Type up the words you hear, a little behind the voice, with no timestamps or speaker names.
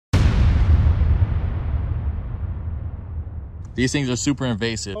These things are super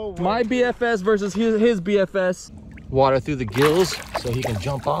invasive. My BFS versus his BFS. Water through the gills so he can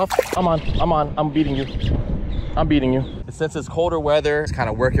jump off. I'm beating you. I'm beating you. Since it's colder weather, just kind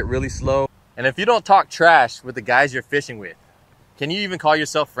of work it really slow. And if you don't talk trash with the guys you're fishing with, can you even call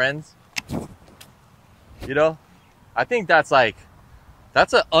yourself friends? You know, I think that's an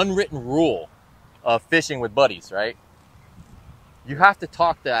unwritten rule of fishing with buddies, right? You have to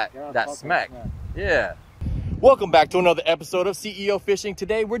talk that smack. Yeah. Welcome back to another episode of CEO Fishing.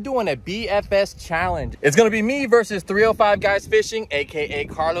 Today we're doing a BFS challenge. It's gonna be me versus 305 Guys Fishing, aka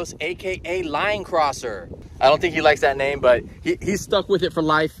Carlos, aka Line Crosser. I don't think he likes that name, but he's stuck with it for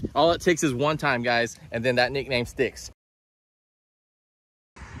life. All it takes is one time, guys, and then that nickname sticks.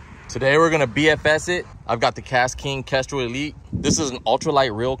 Today we're gonna BFS it. I've got the Cast King Kestrel Elite. This is an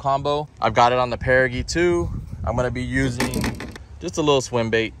ultralight reel combo. I've got it on the Perigee too. I'm gonna be using just a little swim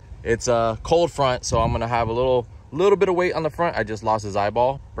bait. It's a cold front, so I'm gonna have a little bit of weight on the front. I just lost his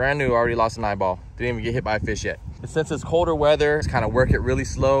eyeball. Brand new, already lost an eyeball. Didn't even get hit by a fish yet. Since it's colder weather, just kind of work it really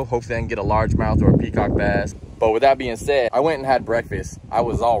slow. Hopefully I can get a largemouth or a peacock bass. But with that being said, I went and had breakfast. I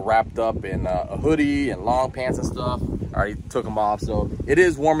was all wrapped up in a hoodie and long pants and stuff. I already took them off, so it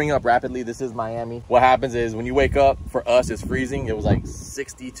is warming up rapidly. This is Miami. What happens is when you wake up, for us, it's freezing. It was like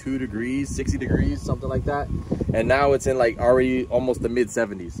 62 degrees, 60 degrees, something like that. And now it's in like already almost the mid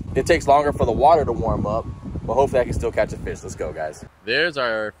 70s. It takes longer for the water to warm up, but hopefully I can still catch a fish. Let's go, guys. There's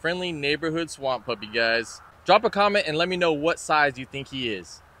our friendly neighborhood swamp puppy, guys. Drop a comment and let me know what size you think he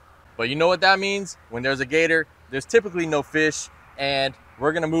is. But you know what that means? When there's a gator, there's typically no fish, and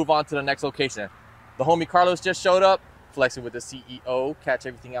we're gonna move on to the next location. The homie Carlos just showed up, flexing with the CEO Catch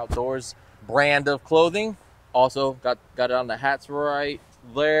Everything Outdoors brand of clothing. Also got it on the hats right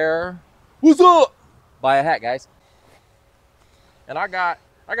there. What's up? Buy a hat, guys. And I got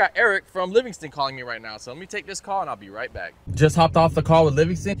Eric from Livingston calling me right now, so let me take this call and I'll be right back. Just hopped off the call with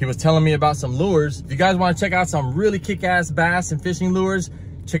Livingston. He was telling me about some lures. If you guys want to check out some really kick-ass bass and fishing lures,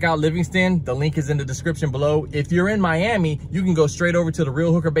 check out Livingston. The link is in the description below. If you're in Miami, you can go straight over to the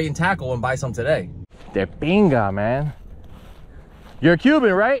Real Hooker Bait and Tackle and buy some today. De pinga, man. You're a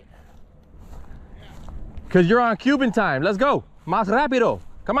Cuban, right? Because you're on Cuban time. Let's go. Más rápido.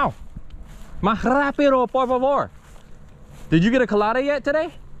 Come on. Más rápido, por favor. Did you get a colada yet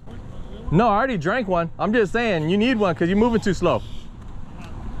today? No, I already drank one. I'm just saying, you need one because you're moving too slow.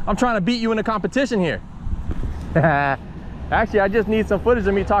 I'm trying to beat you in a competition here. Actually, I just need some footage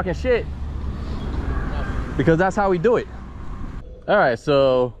of me talking shit, because that's how we do it. All right,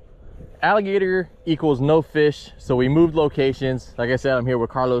 so alligator equals no fish, so we moved locations. Like I said, I'm here with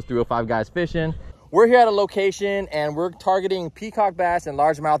Carlos, 305 Guys Fishing. We're here at a location and we're targeting peacock bass and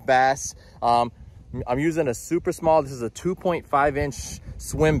largemouth bass. I'm using a super small, this is a 2.5 inch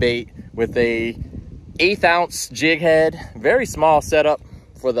swim bait with a 1/8 ounce jig head. Very small setup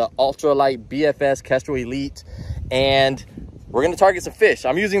for the ultralight BFS Kestrel Elite. And we're gonna target some fish.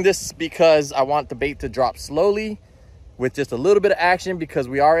 I'm using this because I want the bait to drop slowly with just a little bit of action, because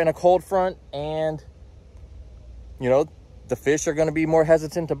we are in a cold front and, you know, the fish are gonna be more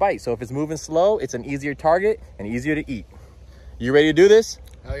hesitant to bite. So if it's moving slow, it's an easier target and easier to eat. You ready to do this?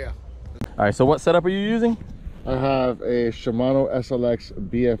 Hell yeah. All right, so what setup are you using? I have a Shimano SLX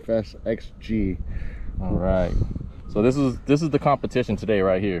BFS XG. All right. So this is the competition today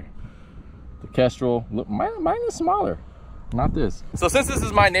right here. The Kestrel. Look, mine is smaller, not this. So since this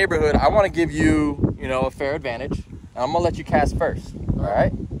is my neighborhood, I want to give you, you know, a fair advantage. I'm gonna let you cast first. All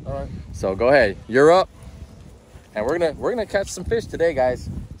right. All right. So go ahead. You're up, and we're gonna catch some fish today, guys.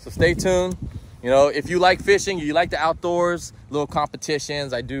 So stay tuned. You know, if you like fishing, you like the outdoors, little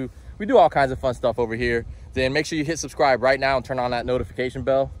competitions, we do all kinds of fun stuff over here. Then make sure you hit subscribe right now and turn on that notification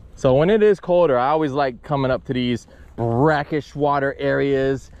bell. So when it is colder, I always like coming up to these brackish water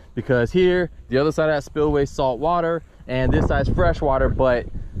areas, because here, the other side of that spillway, salt water, and this side's fresh water, but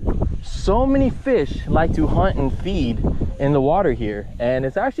so many fish like to hunt and feed in the water here. And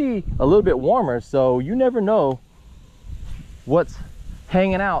it's actually a little bit warmer, so you never know what's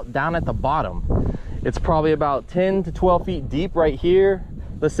hanging out down at the bottom. It's probably about 10 to 12 feet deep right here.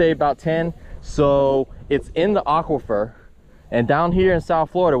 Let's say about 10. So it's in the aquifer, and down here in South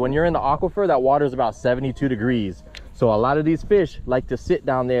Florida, when you're in the aquifer, that water is about 72 degrees. So a lot of these fish like to sit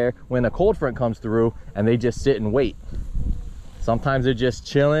down there when the cold front comes through, and they just sit and wait. Sometimes they're just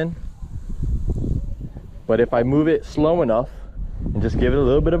chilling, but if I move it slow enough and just give it a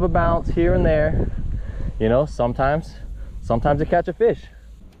little bit of a bounce here and there, you know, sometimes I catch a fish.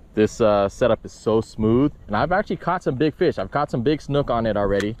 This setup is so smooth, and I've actually caught some big fish. I've caught some big snook on it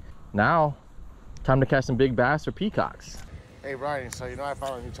already. Now, time to catch some big bass or peacocks. Hey Brian, so you know I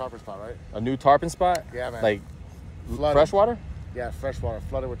found a new tarpon spot, right? A new tarpon spot? Yeah, man. Flooded. Freshwater? Yeah, freshwater,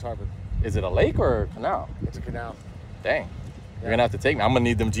 flooded with tarpon. Is it a lake or a canal? It's a canal. Dang. You're gonna have to take me. I'm gonna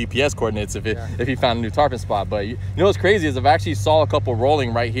need them GPS coordinates if he found a new tarpon spot. But you know what's crazy is I've actually saw a couple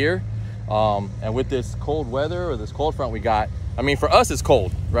rolling right here. And with this cold weather or this cold front we got, I mean, for us it's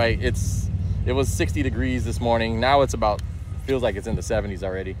cold, right? It was 60 degrees this morning. Now it's about, feels like it's in the 70s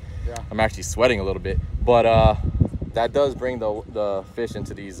already. Yeah. I'm actually sweating a little bit, but that does bring the fish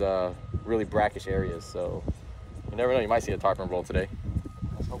into these really brackish areas. So you never know, you might see a tarpon roll today.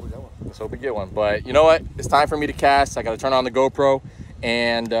 Let's hope we get one. Let's hope we get one. But you know what? It's time for me to cast. I got to turn on the GoPro,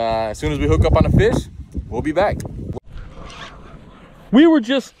 and as soon as we hook up on the fish, we'll be back. We were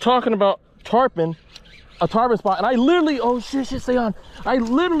just talking about tarpon, a tarpon spot, and I literally, oh shit, stay on. I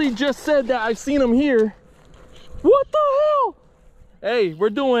literally just said that I've seen them here. What the hell? Hey, we're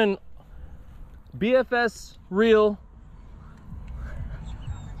doing BFS reel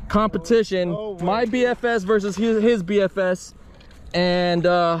competition. My BFS versus his BFS. And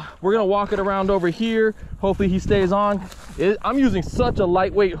we're gonna walk it around over here. Hopefully he stays on. I'm using such a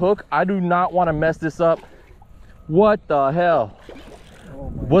lightweight hook. I do not want to mess this up. What the hell?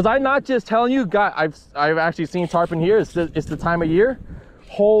 Was I not just telling you, guys? I've actually seen tarpon here. It's the time of year.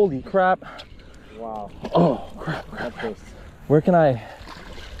 Holy crap! Wow. Oh crap! Where can I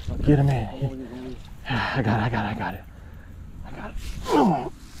get him in? I got it.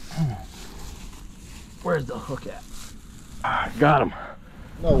 Where's the hook at? Got him.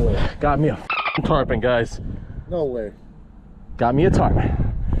 No way. Got me a tarpon, guys. No way. Got me a tarpon.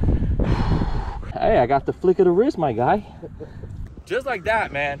 Hey, I got the flick of the wrist, my guy. Just like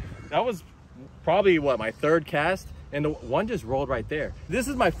that, man. That was probably what, my third cast, and the one just rolled right there. This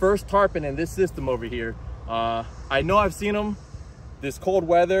is my first tarpon in this system over here. I know I've seen them. This cold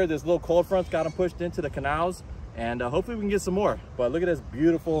weather, this little cold front's got them pushed into the canals, and hopefully we can get some more. But look at this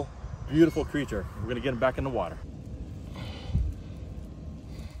beautiful, beautiful creature. We're gonna get him back in the water.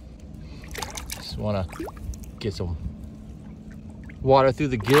 Just wanna get some water through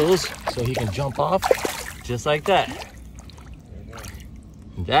the gills so he can jump off just like that.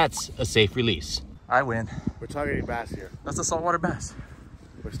 That's a safe release. I win. We're targeting bass here. That's a saltwater bass.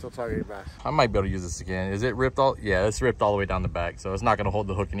 We're still targeting bass. I might be able to use this again. Is it ripped all? Yeah, it's ripped all the way down the back, so it's not gonna hold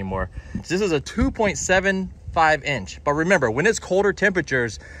the hook anymore. So this is a 2.75 inch. But remember, when it's colder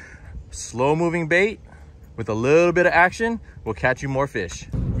temperatures, slow moving bait with a little bit of action will catch you more fish.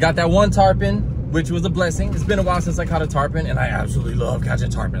 Got that one tarpon, which was a blessing. It's been a while since I caught a tarpon, and I absolutely love catching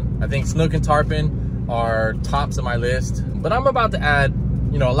tarpon. I think snook and tarpon are tops of my list, but I'm about to add,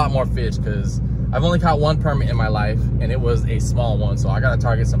 you know, a lot more fish because I've only caught one permit in my life, and it was a small one. So I got to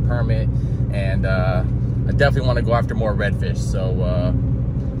target some permit, and I definitely want to go after more redfish. So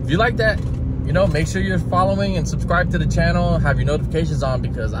if you like that, you know, make sure you're following and subscribe to the channel, have your notifications on,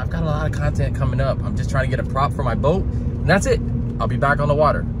 because I've got a lot of content coming up. I'm just trying to get a prop for my boat, and that's it. I'll be back on the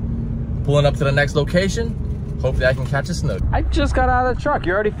water. Pulling up to the next location. Hopefully I can catch a snook. I just got out of the truck.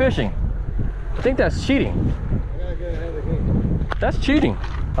 You're already fishing. I think that's cheating. I gotta get ahead of the game. That's cheating.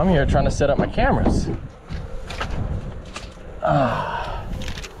 I'm here trying to set up my cameras.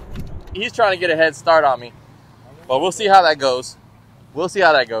 He's trying to get a head start on me, but we'll see how that goes. We'll see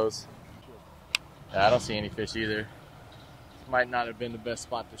how that goes. Yeah, I don't see any fish either. Might not have been the best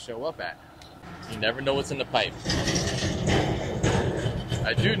spot to show up at. You never know what's in the pipe.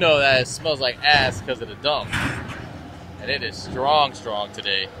 I do know that it smells like ass because of the dump, and it is strong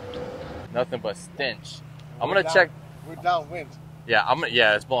today. Nothing but stench. I'm gonna check. We're downwind. Yeah,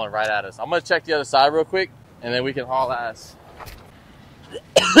 yeah, it's blowing right at us. I'm gonna check the other side real quick, and then we can haul ass.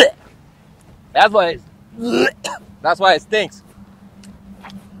 That's why it stinks.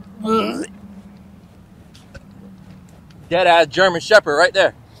 Dead ass German Shepherd right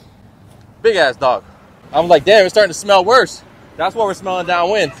there. Big ass dog. I'm like, damn, it's starting to smell worse. That's what we're smelling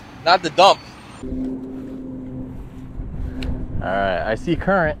downwind, not the dump. All right, I see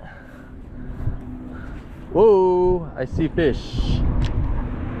current. Whoa, I see fish.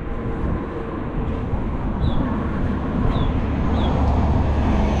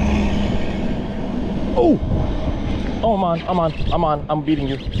 Oh, I'm beating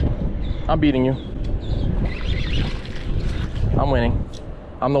you. I'm beating you. I'm winning.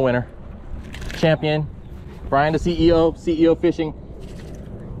 I'm the winner. Champion. Brian the CEO fishing.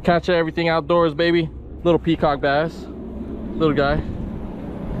 Catch everything outdoors, baby. Little peacock bass. Little guy.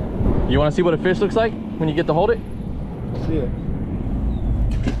 You want to see what a fish looks like when you get to hold it? See it.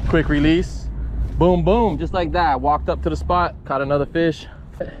 Quick release. Boom, boom, just like that. Walked up to the spot, caught another fish.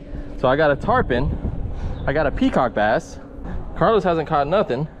 So I got a tarpon. I got a peacock bass. Carlos hasn't caught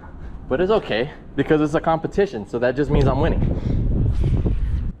nothing, but it's okay because it's a competition. So that just means I'm winning.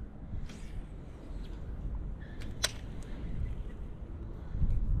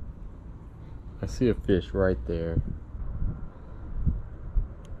 I see a fish right there.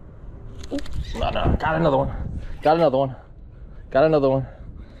 Ooh, no, got another one. Got another one. Got another one.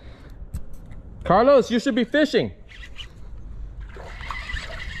 Carlos, you should be fishing.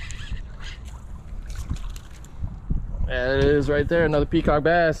 There it is right there, another peacock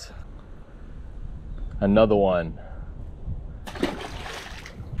bass. Another one.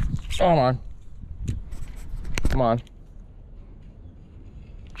 Come on. Come on.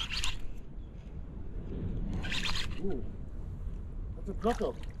 Ooh, that's a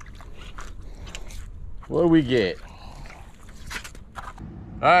truckle. What do we get?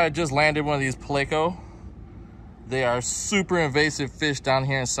 I just landed one of these Peleco. They are super invasive fish down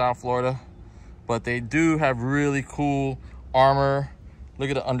here in South Florida, but they do have really cool armor.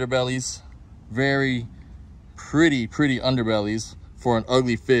 Look at the underbellies. Very pretty underbellies for an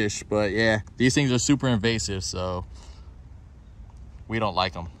ugly fish. But yeah, these things are super invasive, so we don't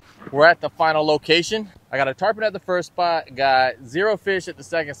like them. We're at the final location. I got a tarpon at the first spot, got 0 fish at the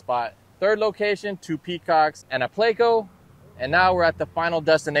second spot. Third location, 2 peacocks and a Peleco. And now we're at the final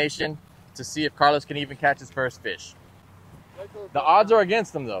destination to see if Carlos can even catch his first fish. The odds are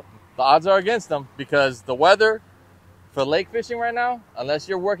against him though. The odds are against him because the weather for lake fishing right now, unless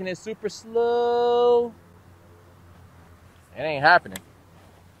you're working it super slow, it ain't happening.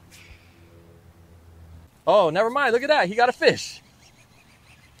 Oh, never mind. Look at that. He got a fish.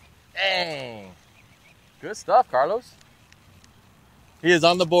 Dang. Good stuff, Carlos. He is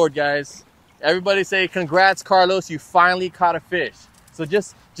on the board, guys. Everybody say, congrats, Carlos. You finally caught a fish. So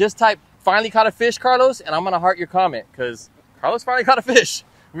just type, finally caught a fish, Carlos, and I'm going to heart your comment because Carlos finally caught a fish.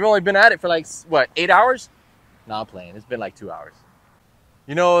 We've only been at it for like, what, 8 hours? No, I'm playing. It's been like 2 hours.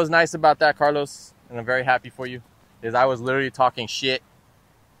 You know what was nice about that, Carlos, and I'm very happy for you, is I was literally talking shit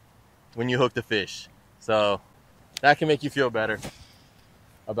when you hooked the fish. So that can make you feel better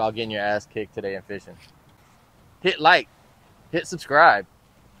about getting your ass kicked today in fishing. Hit like, hit subscribe,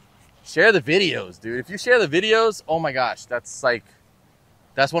 share the videos, dude. If you share the videos, oh my gosh, that's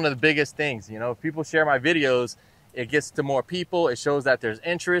one of the biggest things. You know, if people share my videos, it gets to more people. It shows that there's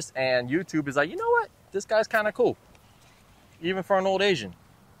interest, and YouTube is like, you know what? This guy's kind of cool, even for an old Asian.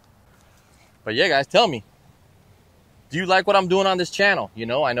 But yeah, guys, tell me, do you like what I'm doing on this channel? You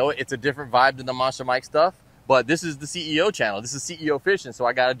know, I know it's a different vibe than the Monster Mike stuff, but this is the CEO channel. This is CEO Fishing, so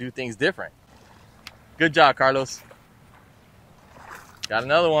I got to do things different. Good job, Carlos. Got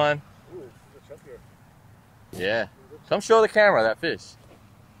another one. Ooh, it's a chunkier. Yeah. Come show the camera that fish.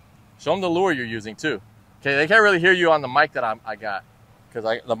 Show them the lure you're using too. Okay, they can't really hear you on the mic that I got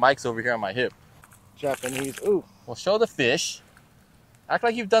because the mic's over here on my hip. Japanese. Ooh. Well, show the fish. Act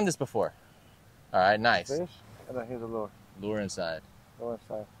like you've done this before. All right, nice. Fish, and then here's a lure. Lure inside. Lure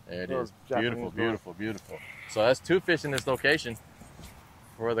inside. There it Lure, is. Japanese Beautiful, lure. beautiful, beautiful. So that's 2 fish in this location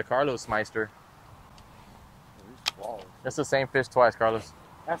for the Carlos Meister. Wow. That's the same fish twice, Carlos.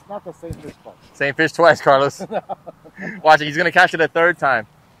 That's not the same fish twice. Same fish twice, Carlos. Watch it. He's going to catch it a 3rd time.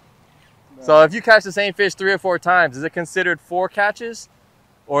 No. So if you catch the same fish 3 or 4 times, is it considered 4 catches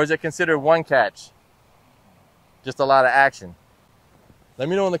or is it considered 1 catch? Just a lot of action. Let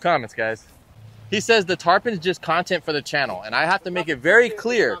me know in the comments, guys. He says the tarpon is just content for the channel, and I have to make it very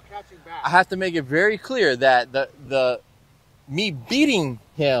clear. I have to make it very clear that the me beating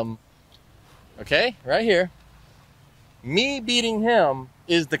him, okay, right here, me beating him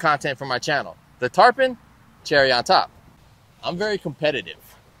is the content for my channel. The tarpon, cherry on top. I'm very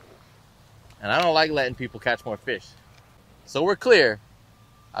competitive, and I don't like letting people catch more fish. So we're clear.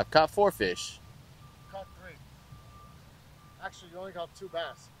 I've caught 4 fish. Caught 3. Actually, you only got 2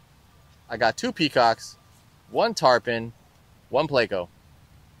 bass. I got 2 peacocks, 1 tarpon, 1 Peleco.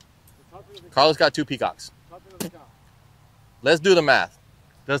 Carlos got 2 peacocks. Let's do the math.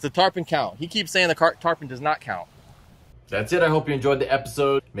 Does the tarpon count? He keeps saying the tarpon does not count. That's it. I hope you enjoyed the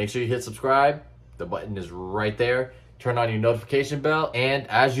episode. Make sure you hit subscribe. The button is right there. Turn on your notification bell. And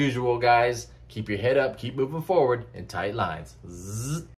as usual, guys, keep your head up, keep moving forward, and tight lines. Zzz.